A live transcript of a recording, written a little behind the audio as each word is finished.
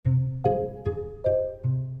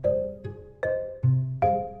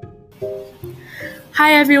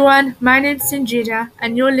Hi everyone, my name's Sanjida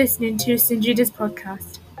and you're listening to Sanjida's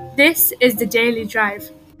podcast. This is The Daily Drive.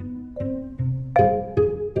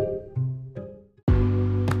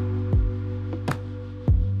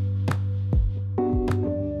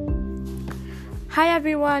 Hi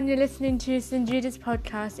everyone, you're listening to Sanjida's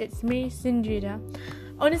podcast. It's me, Sanjida.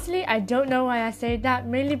 Honestly, I don't know why I say that,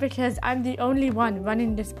 mainly because I'm the only one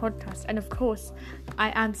running this podcast, and of course,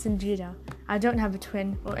 I am Sanjida. I don't have a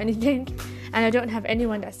twin or anything, and I don't have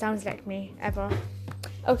anyone that sounds like me, ever.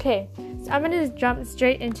 Okay, so I'm going to jump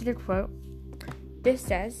straight into the quote. This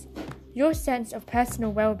says, "Your sense of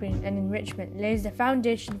personal well-being and enrichment lays the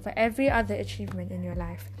foundation for every other achievement in your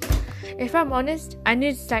life." If I'm honest, I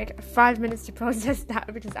need like 5 minutes to process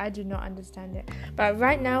that because I do not understand it. But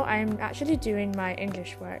right now, I'm actually doing my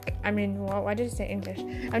English work. Why did I say English?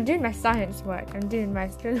 I'm doing my science work. I'm doing my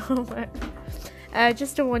skill homework.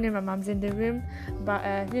 Just to warn you, my mum's in the room. But,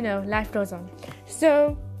 life goes on.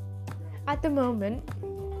 So, at the moment,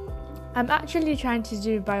 I'm actually trying to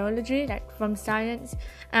do biology, like from science.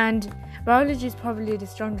 And biology is probably the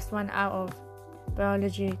strongest one out of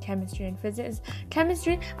biology, chemistry and physics.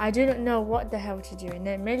 Chemistry, I do not know what the hell to do in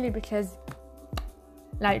it, mainly because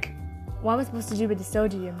what am I supposed to do with the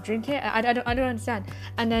sodium? Drink it? I don't understand.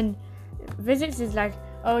 And then physics is like,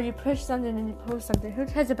 oh, you push something and you pull something. Who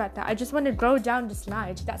cares about that? I just want to go down the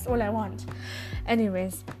slide. That's all I want.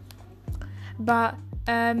 Anyways, but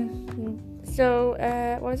what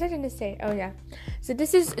was I going to say? Oh yeah, so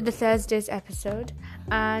this is the Thursday's episode,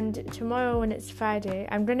 and tomorrow when it's Friday,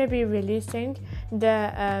 I'm going to be releasing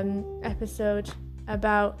the episode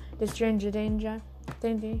about the stranger danger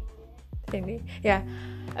thingy, yeah,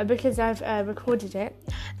 because I've recorded it,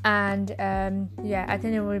 and I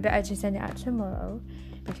think it would be better to send it out tomorrow,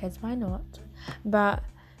 because why not? But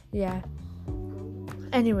yeah,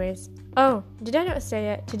 anyways, oh, did I not say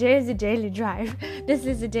it? Today is the Daily Drive. This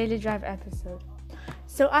is the Daily Drive episode.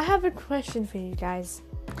 So I have a question for you guys.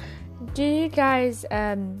 Do you guys,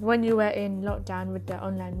 when you were in lockdown with the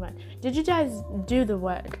online work, did you guys do the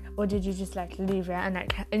work, or did you just leave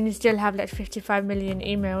it and you still have 55 million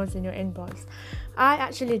emails in your inbox? I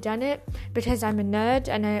actually done it because I'm a nerd,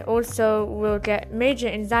 and I also will get major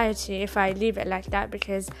anxiety if I leave it like that,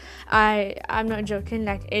 because I'm not joking.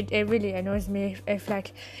 It really annoys me if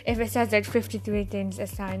it says 53 things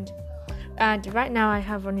assigned. And right now I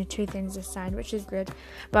have only 2 things assigned, which is good.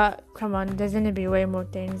 But come on, there's going to be way more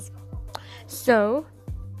things. So,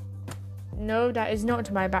 no, that is not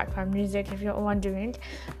my background music, if you're wondering.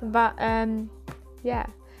 But, yeah.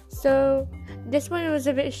 So, this one was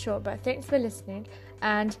a bit short, but thanks for listening.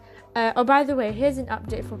 And, by the way, here's an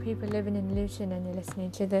update for people living in Luton and you're listening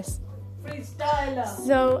to this. Freestyler.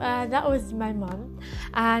 So, that was my mum.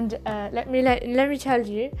 And let me tell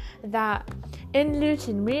you that in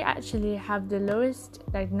Luton, we actually have the lowest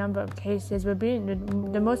number of cases. We're being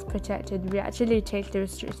the most protected. We actually take the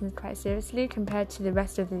restrictions quite seriously compared to the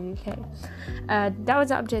rest of the UK. That was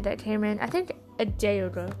an update that came in, I think, a day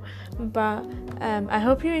ago. But I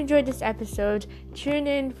hope you enjoyed this episode. Tune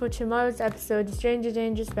in for tomorrow's episode, the Stranger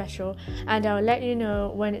Danger special, and I'll let you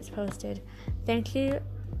know when it's posted. Thank you.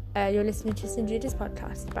 You're listening to Sanjida's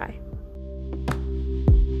podcast. Bye.